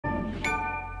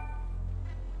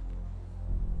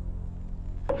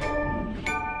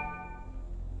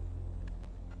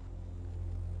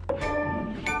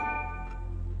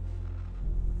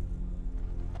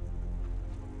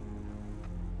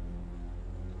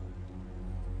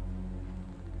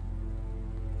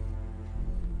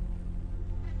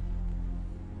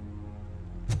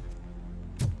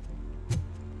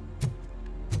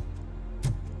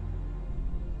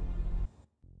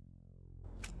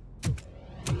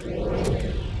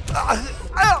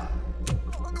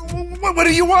What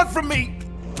do you want from me?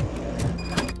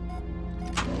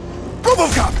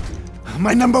 RoboCop!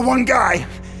 My #1 guy.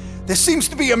 There seems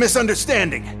to be a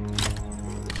misunderstanding.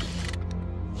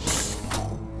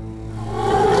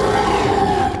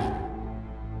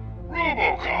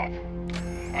 RoboCop,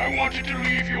 I wanted to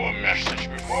leave you a message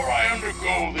before I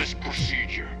undergo this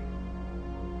procedure.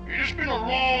 It has been a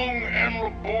long and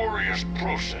laborious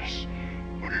process,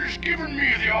 but it has given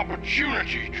me the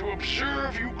opportunity to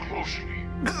observe you closely.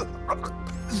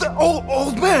 The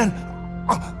old man!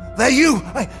 That you!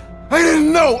 I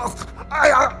didn't know!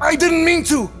 I didn't mean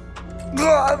to!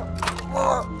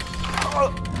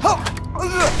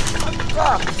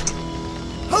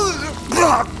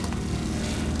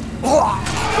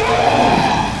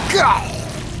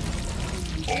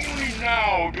 Only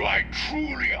now do I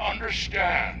truly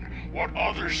understand what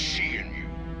others see in you.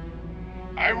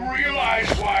 I realize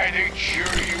why they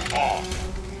cheer you on,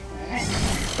 root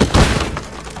for you.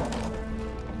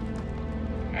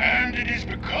 And it is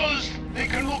because they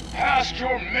can look past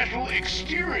your metal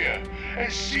exterior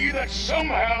and see that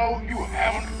somehow you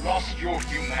haven't lost your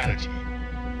humanity.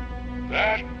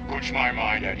 That puts my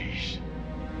mind at ease.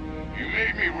 You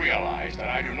made me realize that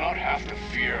I do not have to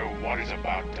fear what is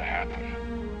about to happen.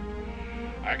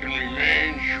 I can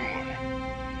remain human,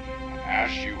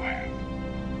 as you have.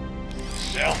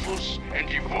 Selfless and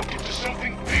devoted to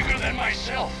something bigger than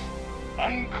myself.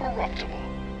 Uncorruptible.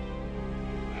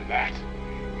 And that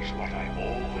is what I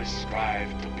always strive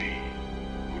to be,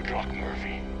 Woodrock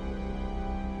Murphy.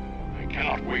 I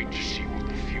cannot wait to see what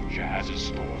the future has in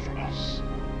store for us.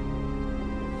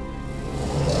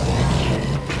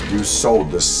 You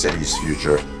sold the city's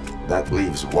future. That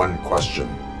leaves one question.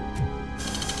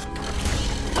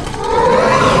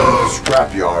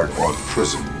 Scrapyard or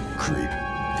prison, creep?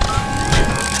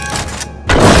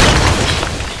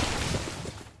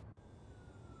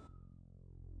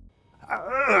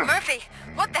 Murphy,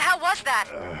 what the hell was that?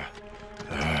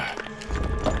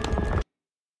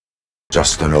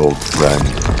 Just an old friend.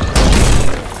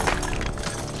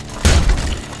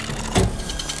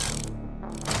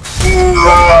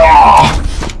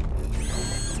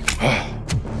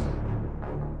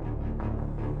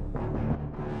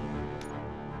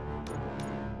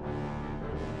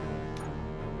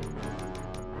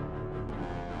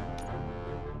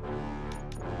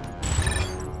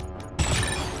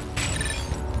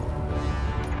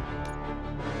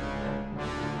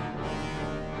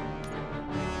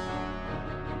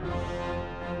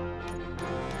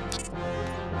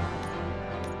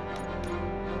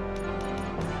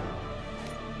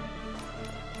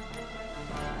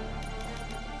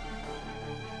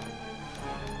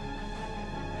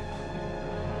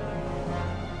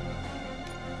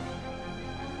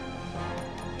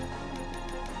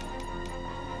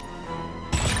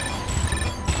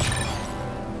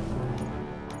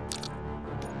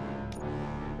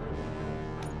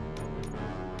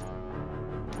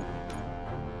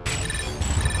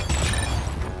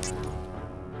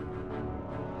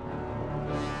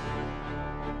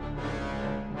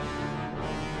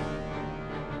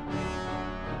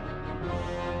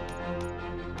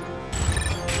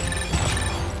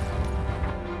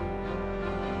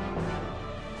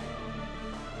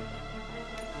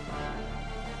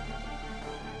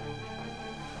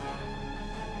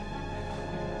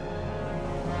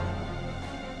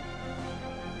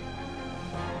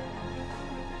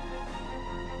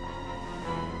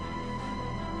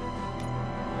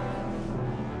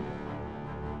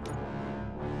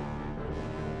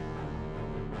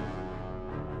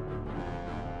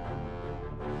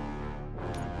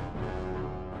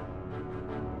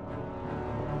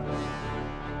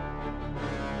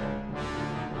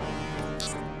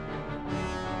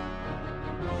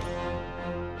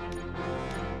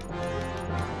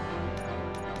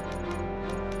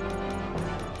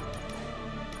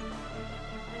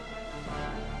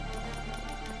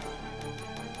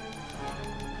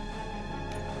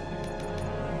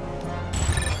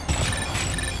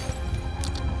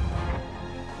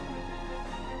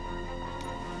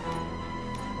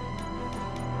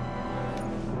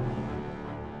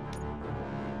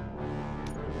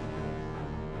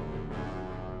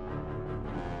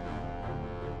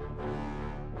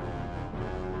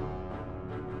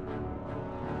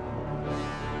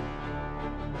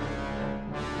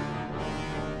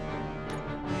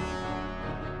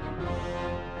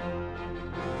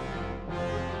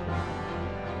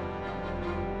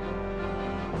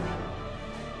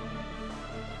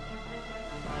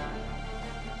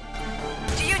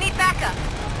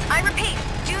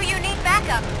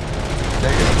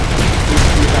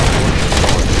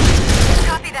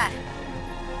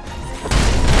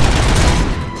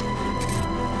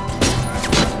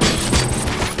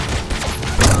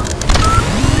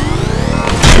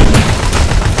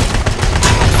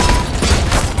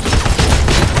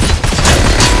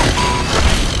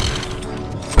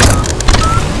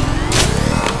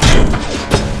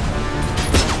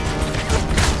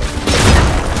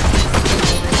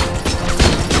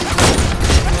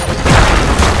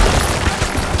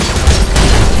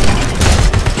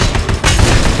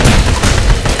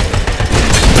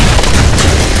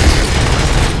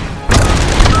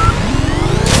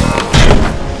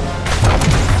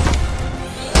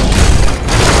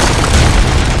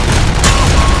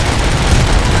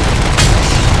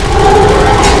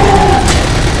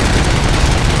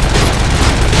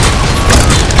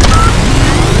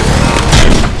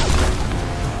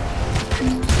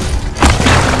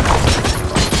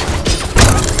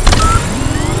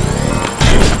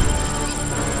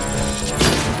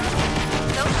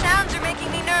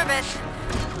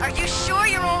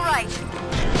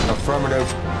 right. Affirmative.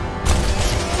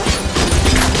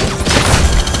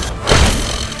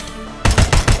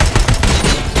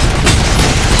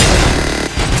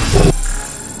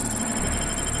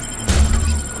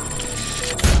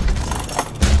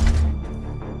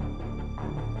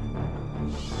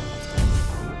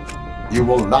 You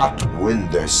will not win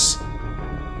this.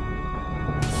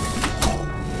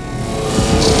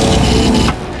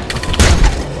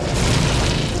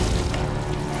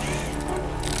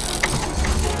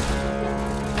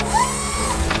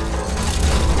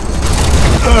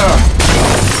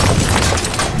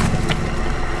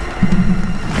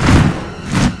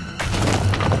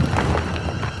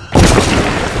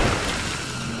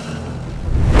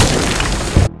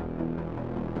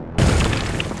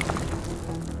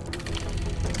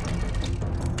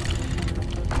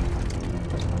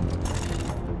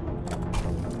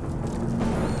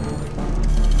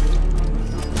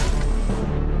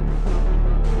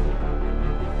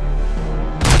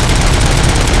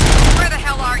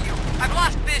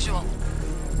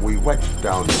 We went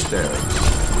downstairs.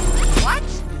 What?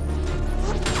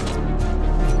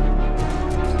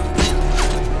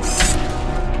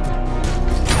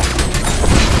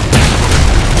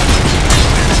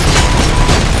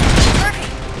 Murphy,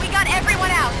 we got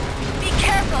everyone out. Be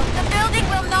careful, the building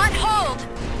will not hold.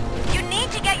 You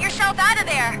need to get yourself out of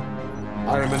there.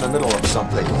 I am in the middle of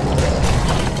something.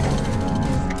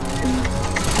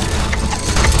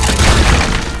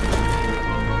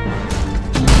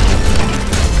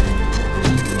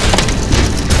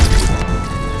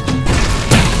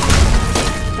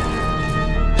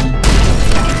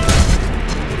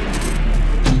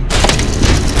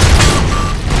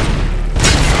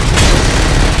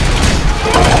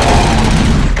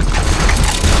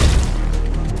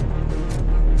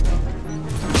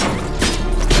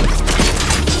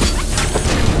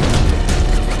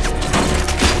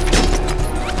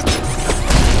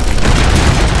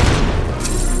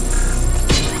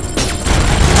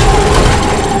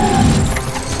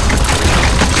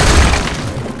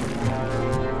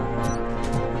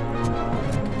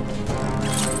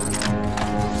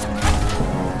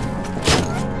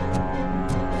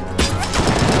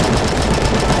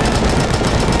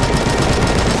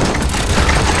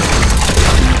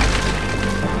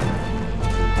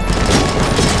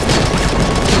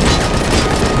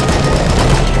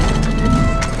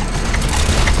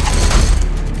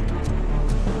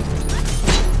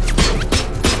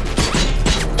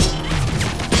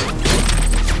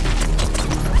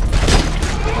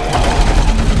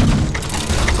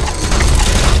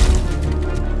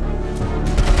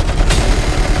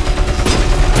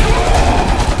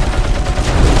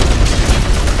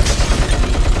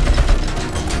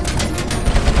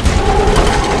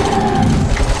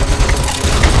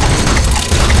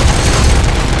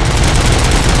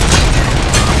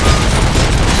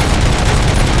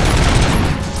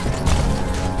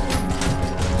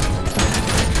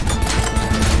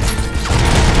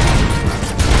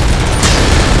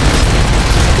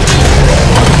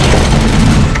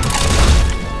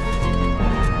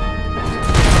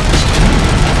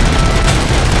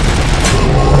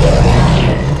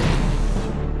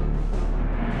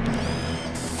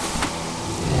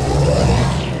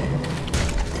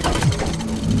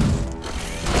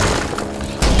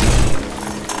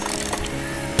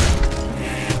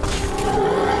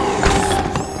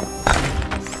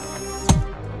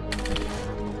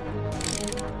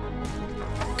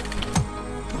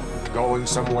 Going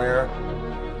somewhere?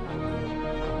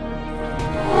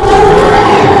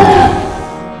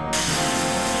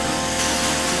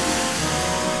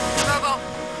 Robo,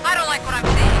 I don't like what I'm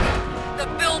seeing. The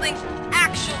building's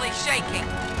actually shaking.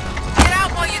 Get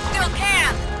out while you still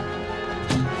can!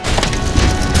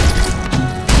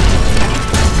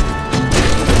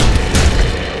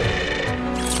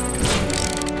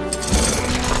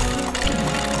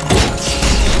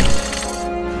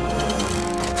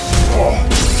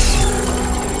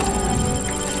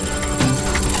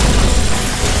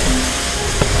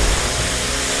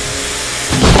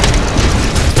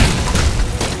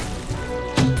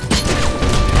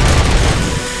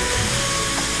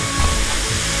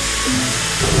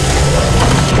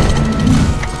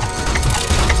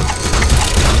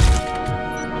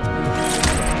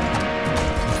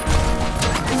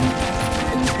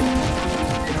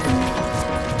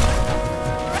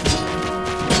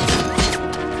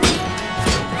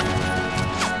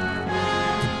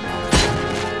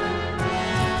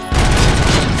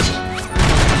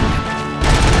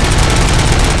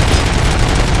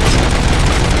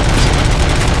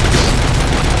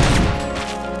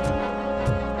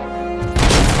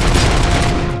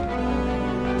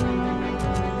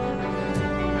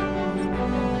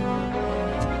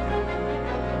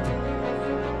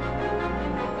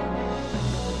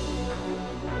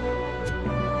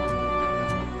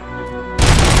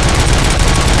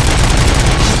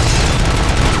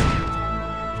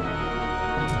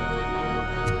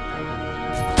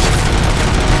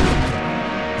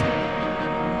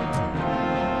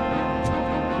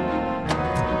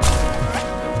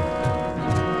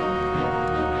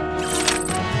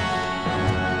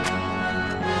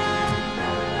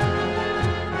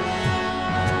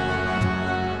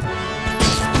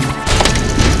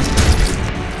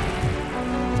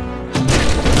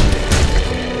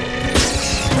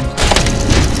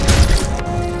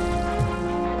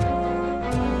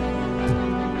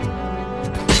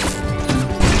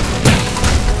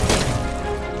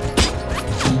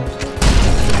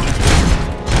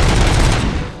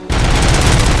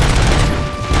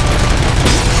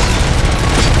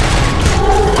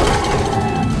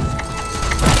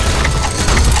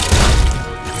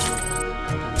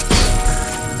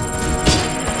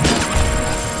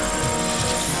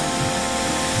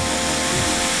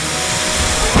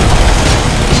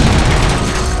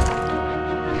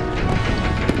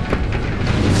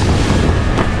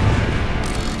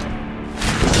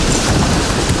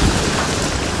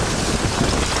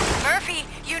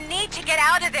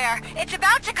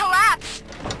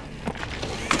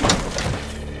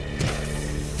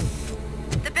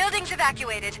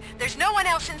 evacuated. There's no one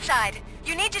else inside.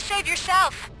 You need to save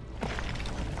yourself.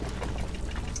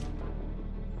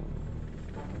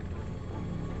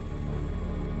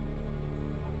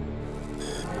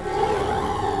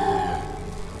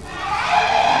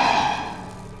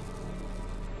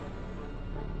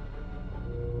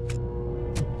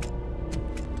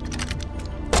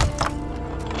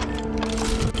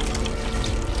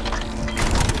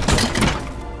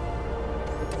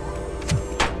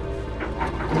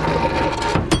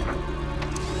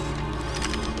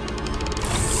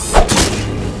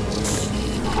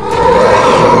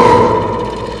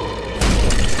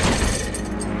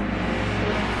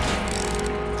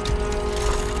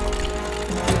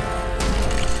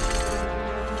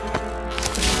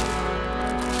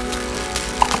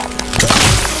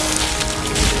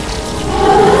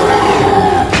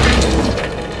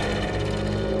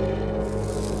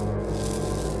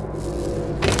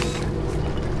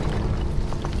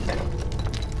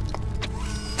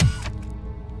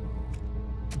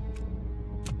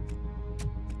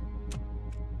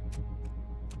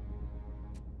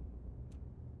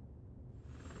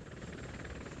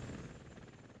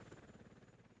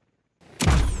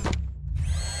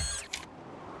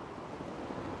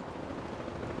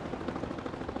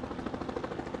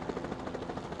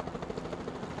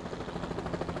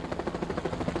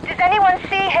 Does anyone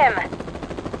see him?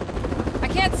 I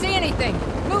can't see anything.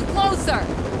 Move closer.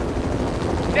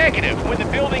 Negative. When the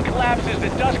building collapses, the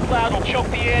dust cloud will choke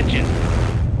the engine.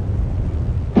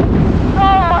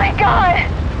 Oh my god!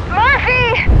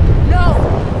 Murphy! No!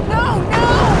 No! No!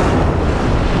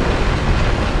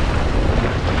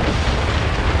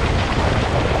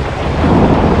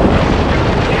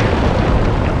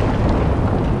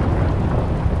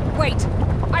 Wait!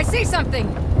 I see something!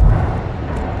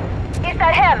 Is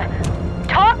that him?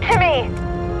 Talk to me!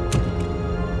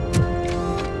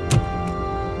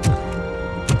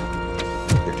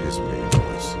 It is me,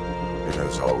 Louis. It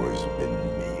has always been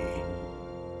me.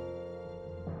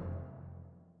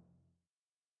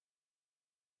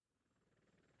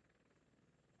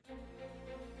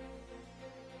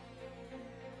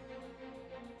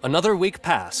 Another week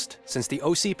passed since the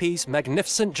OCP's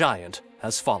magnificent giant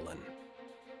has fallen.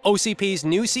 OCP's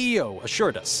new CEO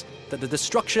assured us that the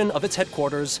destruction of its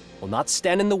headquarters will not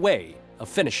stand in the way of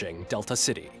finishing Delta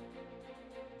City.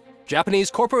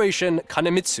 Japanese corporation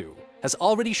Kanemitsu has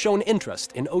already shown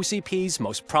interest in OCP's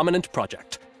most prominent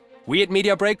project. We at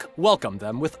Media Break welcome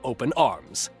them with open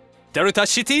arms. Delta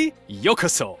City,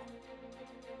 yokoso!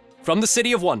 From the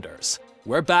City of Wonders,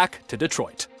 we're back to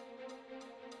Detroit.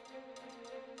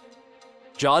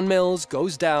 John Mills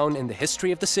goes down in the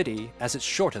history of the city as its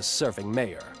shortest-serving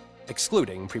mayor,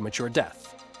 excluding premature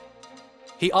death.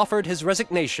 He offered his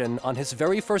resignation on his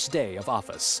very first day of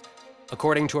office.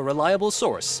 According to a reliable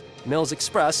source, Mills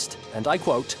expressed, and I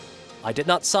quote, "I did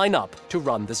not sign up to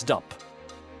run this dump."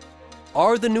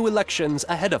 Are the new elections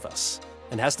ahead of us,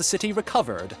 and has the city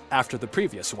recovered after the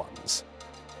previous ones?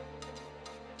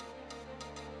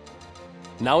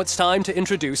 Now it's time to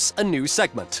introduce a new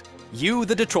segment, You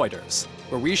the Detroiters,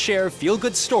 where we share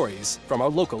feel-good stories from our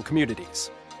local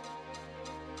communities.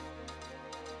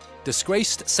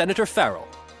 Disgraced Senator Farrell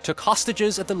took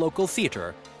hostages at the local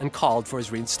theater and called for his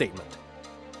reinstatement.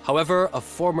 However, a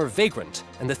former vagrant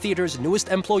and the theater's newest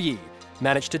employee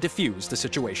managed to defuse the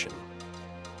situation.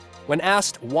 When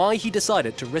asked why he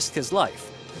decided to risk his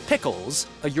life, Pickles,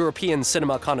 a European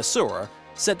cinema connoisseur,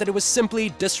 said that it was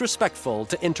simply disrespectful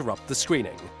to interrupt the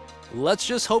screening. Let's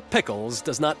just hope Pickles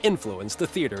does not influence the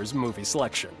theater's movie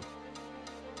selection.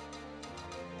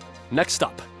 Next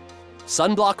up,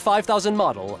 Sunblock 5000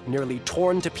 model nearly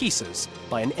torn to pieces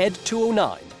by an ED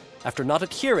 209 after not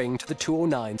adhering to the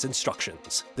 209's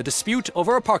instructions. The dispute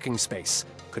over a parking space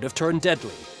could have turned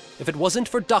deadly if it wasn't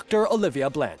for Dr. Olivia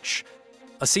Blanche,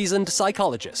 a seasoned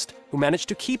psychologist who managed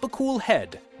to keep a cool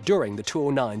head during the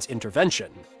 209's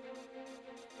intervention.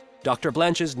 Dr.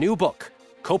 Blanche's new book,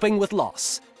 Coping with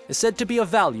Loss, is said to be of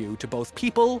value to both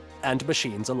people and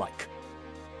machines alike.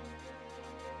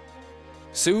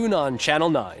 Soon on Channel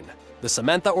 9, the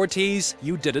Samantha Ortiz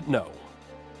you didn't know.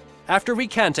 After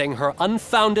recanting her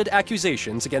unfounded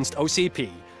accusations against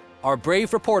OCP, our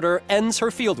brave reporter ends her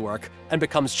fieldwork and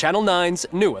becomes Channel 9's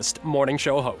newest morning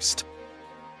show host.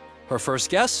 Her first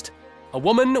guest? A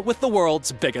woman with the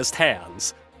world's biggest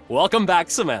hands. Welcome back,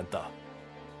 Samantha.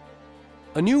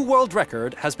 A new world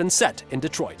record has been set in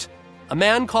Detroit. A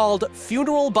man called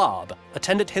Funeral Bob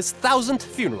attended his 1000th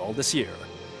funeral this year.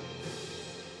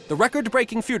 The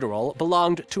record-breaking funeral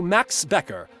belonged to Max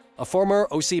Becker, a former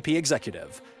OCP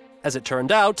executive. As it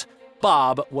turned out,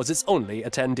 Bob was its only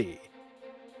attendee.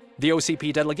 The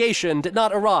OCP delegation did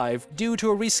not arrive due to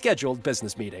a rescheduled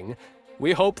business meeting.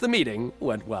 We hope the meeting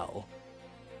went well.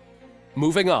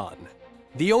 Moving on.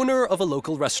 The owner of a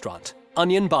local restaurant,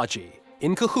 Onion Baji,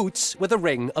 in cahoots with a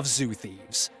ring of zoo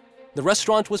thieves. The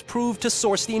restaurant was proved to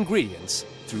source the ingredients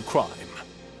through crime.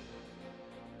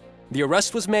 The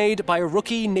arrest was made by a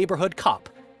rookie neighborhood cop,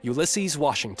 Ulysses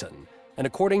Washington, and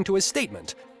according to his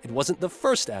statement, it wasn't the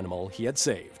first animal he had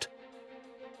saved.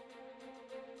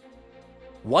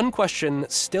 One question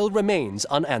still remains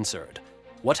unanswered.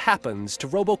 What happens to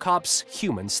RoboCop's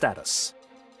human status?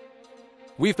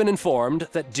 We've been informed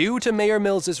that due to Mayor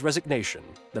Mills's resignation,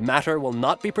 the matter will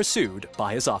not be pursued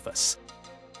by his office.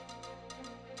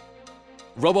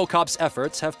 RoboCop's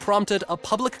efforts have prompted a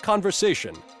public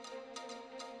conversation.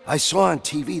 I saw on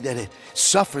TV that it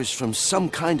suffers from some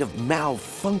kind of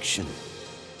malfunction.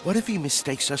 What if he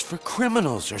mistakes us for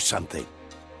criminals or something?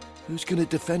 Who's gonna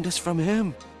defend us from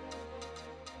him?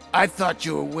 I thought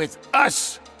you were with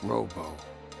us, Robo.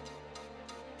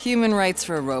 Human rights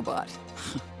for a robot.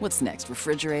 What's next,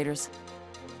 refrigerators?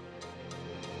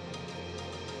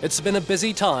 It's been a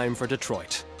busy time for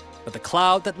Detroit, but the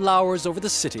cloud that lowers over the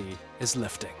city is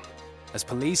lifting as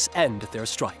police end their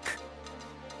strike.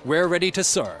 "We're ready to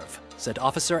serve," said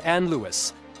Officer Ann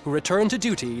Lewis, who returned to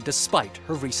duty despite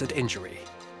her recent injury.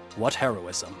 What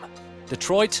heroism.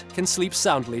 Detroit can sleep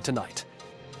soundly tonight.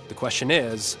 The question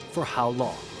is, for how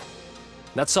long?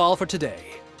 That's all for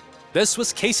today. This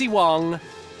was Casey Wong.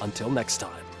 Until next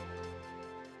time.